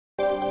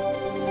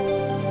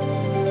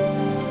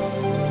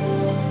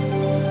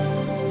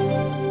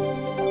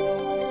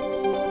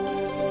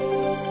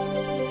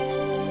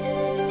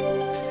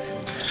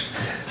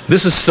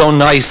This is so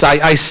nice.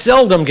 I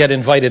seldom get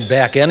invited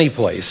back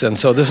anyplace, and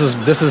so this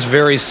is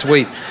very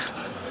sweet.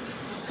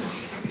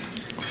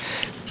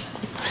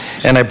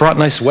 And I brought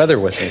nice weather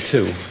with me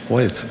too.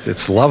 Boy,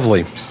 it's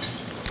lovely.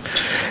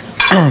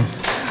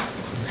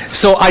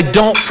 So I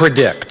don't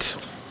predict.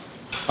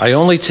 I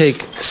only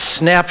take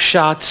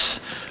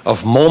snapshots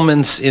of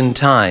moments in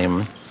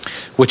time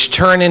which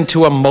turn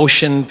into a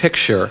motion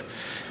picture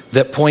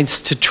that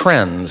points to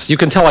trends. You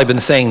can tell I've been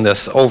saying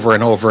this over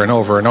and over and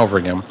over and over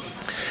again.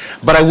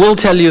 But I will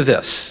tell you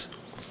this,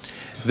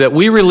 that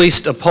we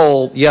released a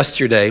poll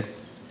yesterday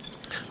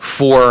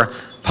for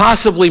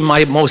possibly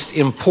my most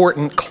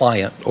important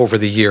client over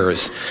the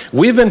years.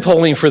 We've been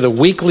polling for the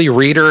Weekly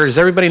Reader. Does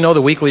everybody know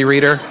the Weekly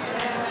Reader?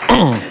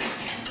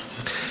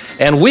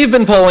 And we've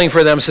been polling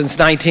for them since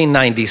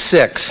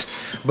 1996.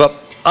 But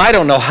I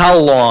don't know how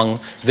long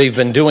they've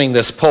been doing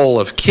this poll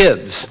of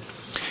kids.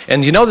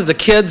 And you know that the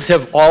kids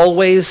have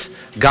always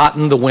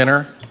gotten the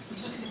winner?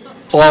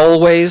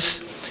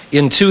 Always.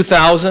 In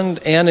 2000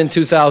 and in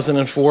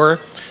 2004,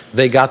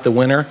 they got the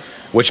winner,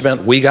 which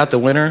meant we got the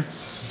winner.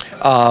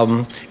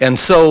 And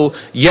so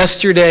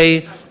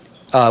yesterday,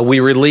 we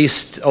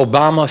released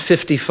Obama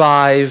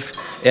 55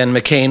 and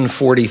McCain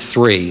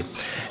 43.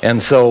 And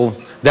so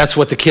that's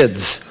what the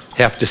kids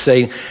have to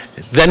say.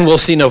 Then we'll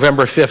see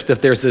November 5th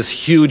if there's this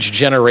huge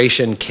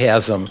generation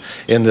chasm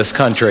in this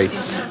country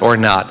or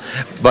not.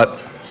 But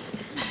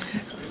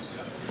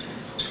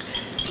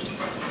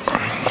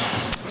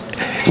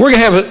we're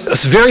going to have a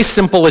very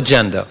simple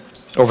agenda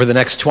over the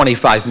next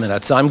 25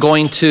 minutes. I'm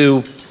going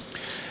to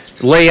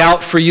lay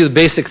out for you the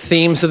basic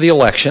themes of the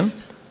election,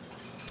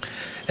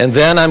 and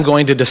then I'm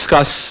going to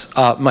discuss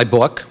my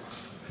book,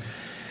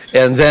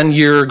 and then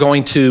you're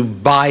going to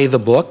buy the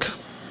book.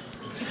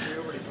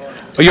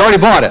 Oh, you already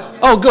bought it?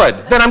 Oh, good.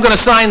 Then I'm going to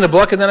sign the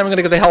book, and then I'm going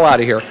to get the hell out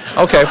of here.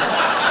 Okay.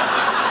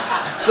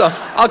 So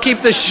I'll keep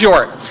this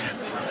short.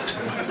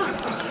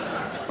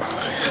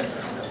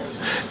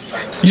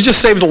 You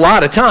just saved a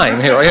lot of time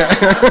here.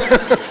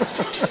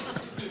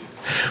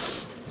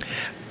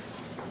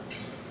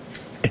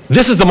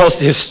 This is the most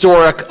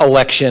historic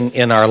election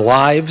in our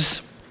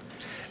lives,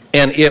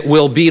 and it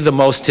will be the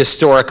most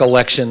historic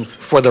election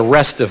for the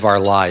rest of our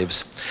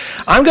lives.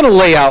 I'm going to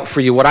lay out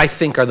for you what I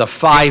think are the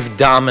 5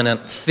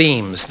 dominant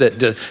themes that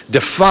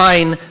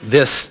define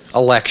this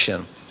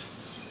election.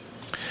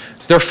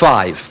 There are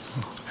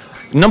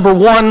 5. Number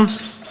 1,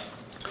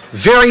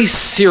 very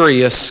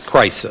serious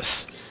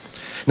crisis.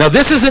 Now,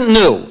 this isn't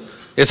new.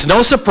 It's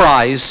no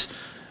surprise,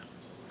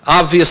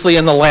 obviously,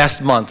 in the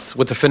last month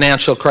with the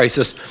financial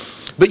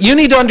crisis. But you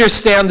need to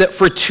understand that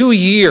for 2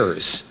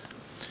 years,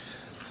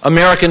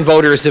 American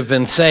voters have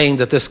been saying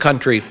that this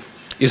country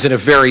is in a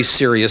very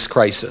serious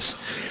crisis.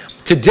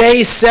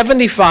 Today,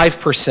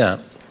 75%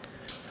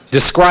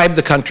 describe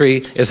the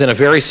country as in a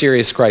very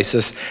serious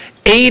crisis.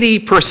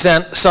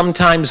 80%,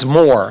 sometimes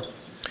more,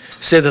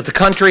 say that the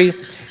country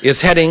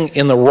is heading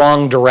in the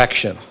wrong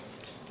direction.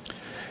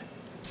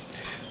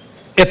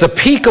 At the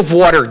peak of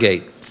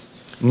Watergate,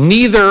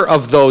 neither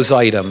of those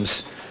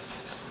items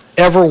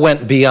ever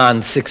went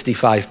beyond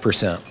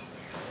 65%.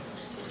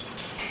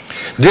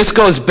 This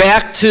goes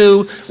back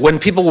to when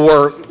people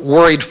were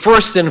worried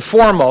first and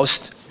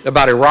foremost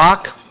about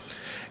Iraq,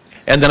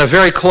 and then a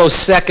very close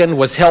second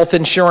was health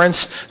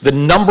insurance, the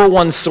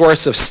 #1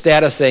 source of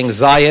status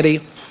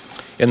anxiety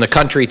in the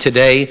country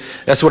today.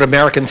 That's what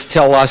Americans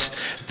tell us,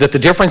 that the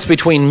difference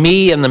between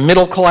me and the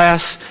middle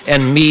class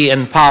and me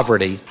and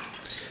poverty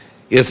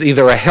is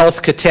either a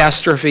health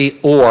catastrophe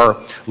or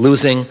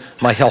losing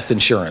my health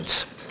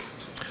insurance.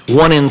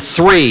 1 in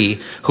 3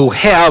 who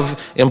have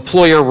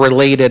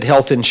employer-related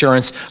health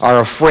insurance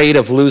are afraid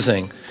of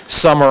losing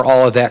some or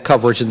all of that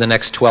coverage in the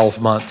next 12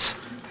 months.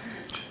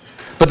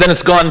 But then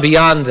it's gone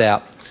beyond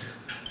that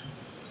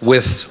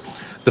with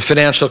the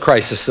financial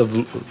crisis of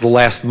the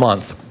last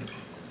month.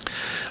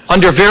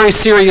 Under very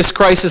serious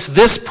crisis,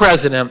 this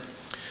president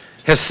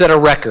has set a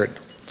record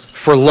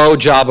for low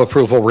job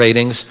approval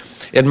ratings.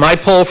 In my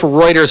poll for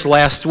Reuters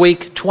last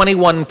week,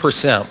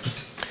 21%.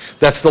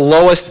 That's the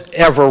lowest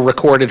ever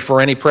recorded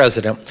for any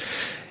president.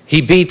 He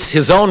beats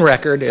his own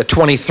record at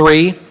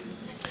 23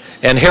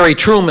 and Harry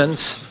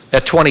Truman's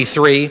at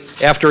 23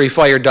 after he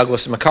fired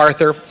Douglas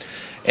MacArthur,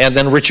 and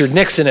then Richard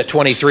Nixon at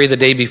 23 the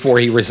day before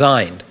he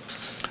resigned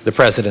the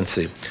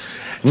presidency.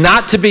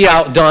 Not to be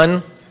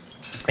outdone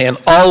and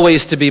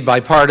always to be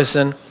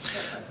bipartisan,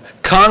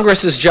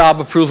 Congress's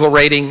job approval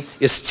rating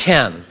is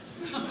 10.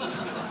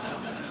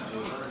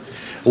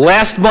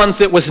 Last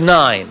month it was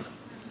 9.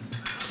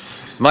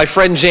 My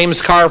friend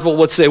James Carville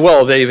would say,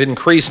 well, they've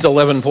increased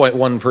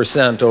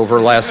 11.1% over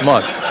last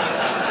month.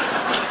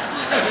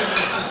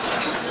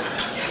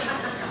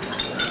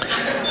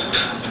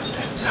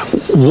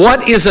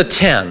 What is a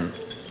 10?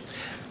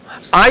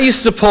 I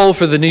used to poll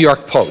for the New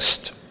York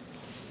Post.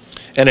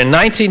 And in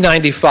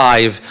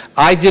 1995,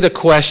 I did a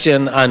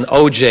question on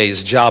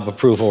OJ's job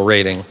approval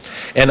rating.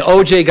 And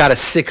OJ got a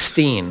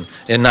 16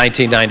 in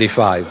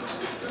 1995.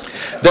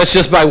 That's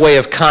just by way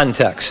of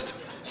context.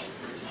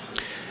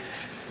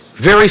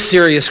 Very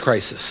serious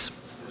crisis.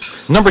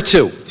 Number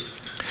 2,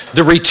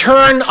 The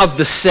return of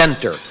the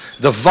center,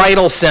 the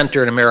vital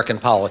center in American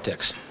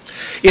politics.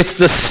 It's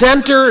the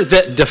center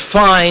that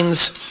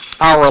defines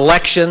our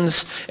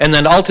elections and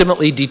then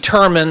ultimately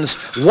determines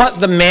what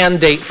the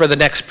mandate for the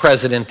next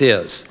president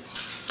is.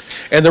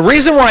 And the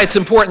reason why it's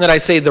important that I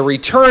say the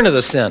return of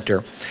the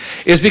center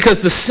is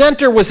because the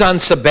center was on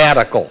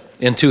sabbatical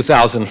in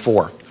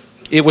 2004.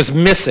 It was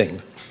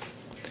missing.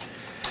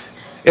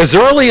 As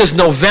early as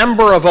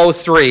November of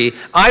 '03,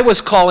 I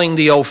was calling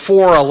the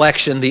 '04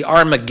 election the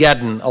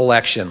Armageddon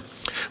election.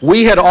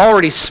 We had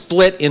already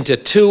split into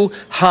two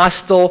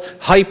hostile,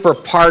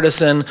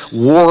 hyper-partisan,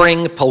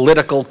 warring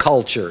political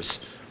cultures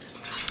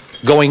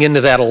going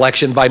into that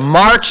election. By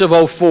March of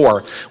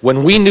 '04,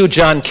 when we knew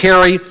John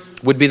Kerry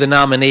would be the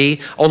nominee,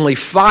 only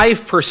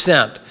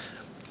 5%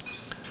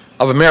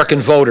 of American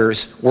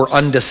voters were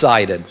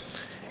undecided.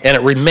 And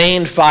it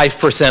remained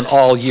 5%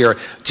 all year,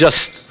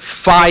 just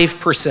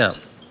 5%.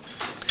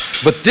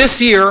 But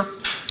this year,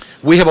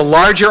 we have a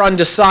larger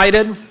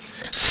undecided,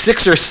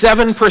 6 or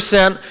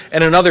 7%,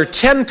 and another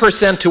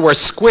 10% who are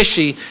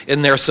squishy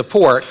in their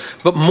support.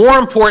 But more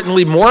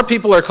importantly, more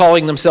people are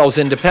calling themselves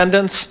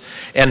independents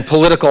and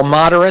political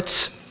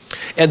moderates,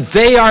 and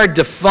they are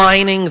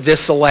defining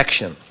this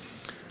election.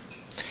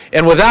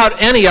 And without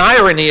any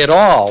irony at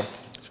all,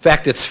 in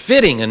fact, it's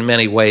fitting in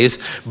many ways,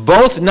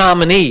 both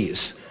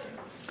nominees,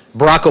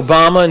 Barack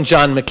Obama and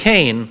John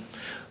McCain,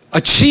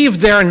 achieved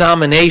their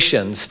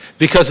nominations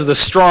because of the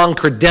strong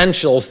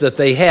credentials that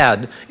they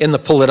had in the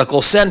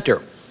political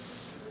center,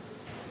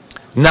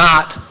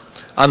 not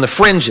on the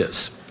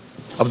fringes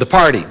of the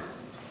party.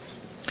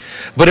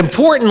 But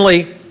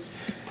importantly,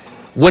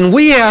 when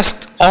we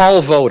asked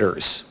all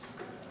voters,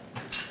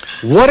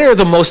 what are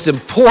the most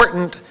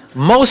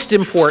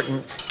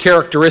important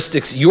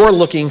characteristics you're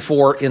looking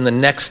for in the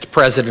next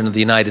president of the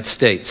United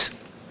States?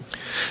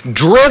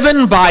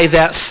 Driven by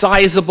that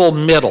sizable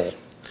middle,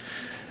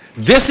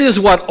 this is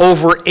what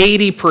over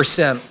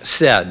 80%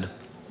 said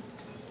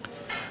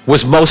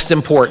was most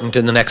important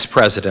in the next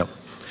president.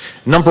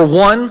 Number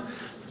one,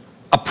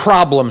 a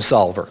problem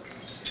solver.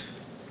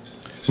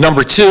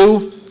 Number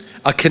two,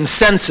 a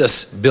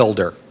consensus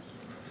builder.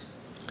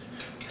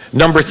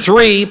 Number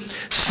three,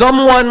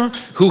 someone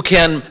who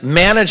can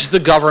manage the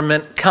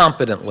government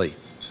competently.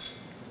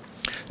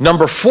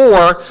 Number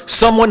four,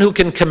 someone who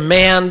can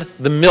command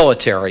the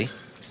military.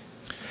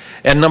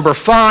 And number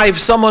five,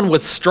 someone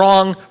with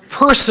strong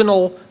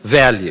personal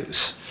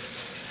values.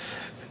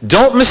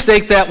 Don't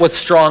mistake that with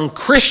strong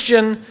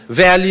Christian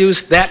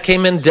values. That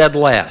came in dead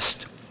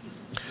last.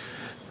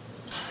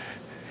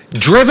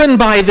 Driven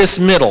by this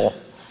middle,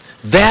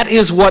 that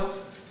is what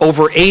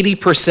over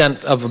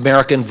 80% of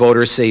American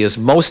voters say is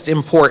most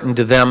important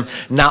to them.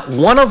 Not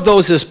one of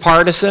those is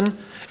partisan,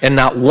 and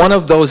not one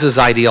of those is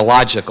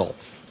ideological.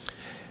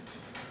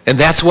 And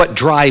that's what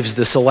drives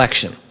this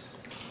election.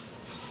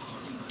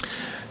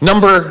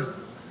 Number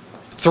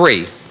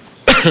three,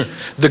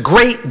 the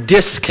great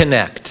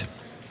disconnect.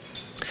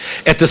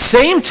 At the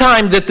same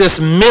time that this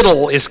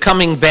middle is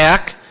coming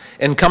back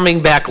and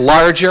coming back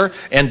larger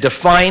and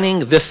defining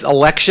this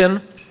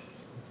election,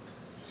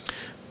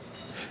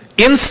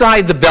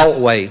 inside the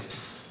Beltway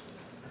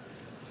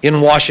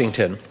in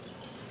Washington,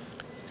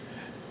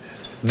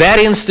 that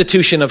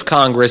institution of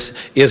Congress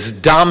is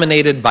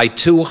dominated by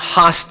two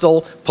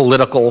hostile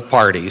political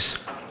parties.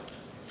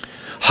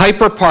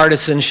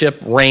 Hyperpartisanship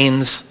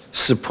reigns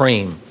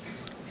supreme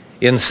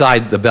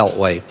inside the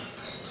Beltway.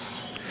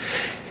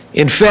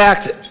 In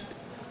fact,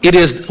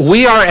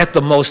 we are at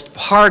the most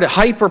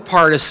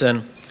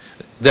hyperpartisan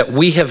that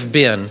we have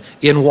been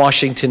in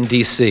Washington,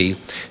 D.C.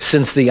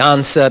 since the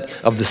onset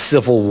of the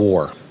Civil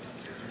War.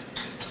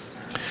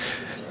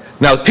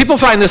 Now, people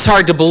find this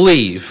hard to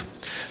believe,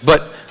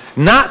 but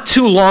not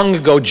too long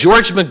ago,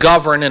 George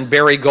McGovern and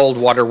Barry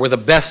Goldwater were the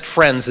best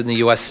friends in the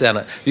U.S.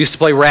 Senate. They used to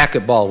play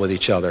racquetball with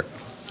each other.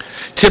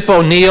 Tip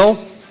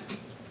O'Neill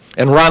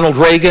and Ronald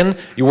Reagan,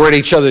 you were at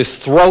each other's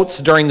throats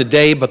during the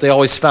day, but they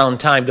always found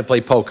time to play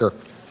poker,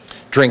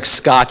 drink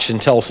scotch,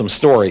 and tell some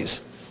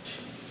stories.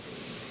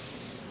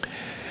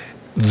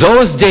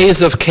 Those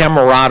days of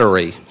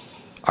camaraderie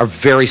are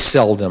very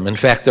seldom. In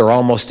fact, they're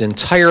almost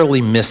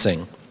entirely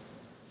missing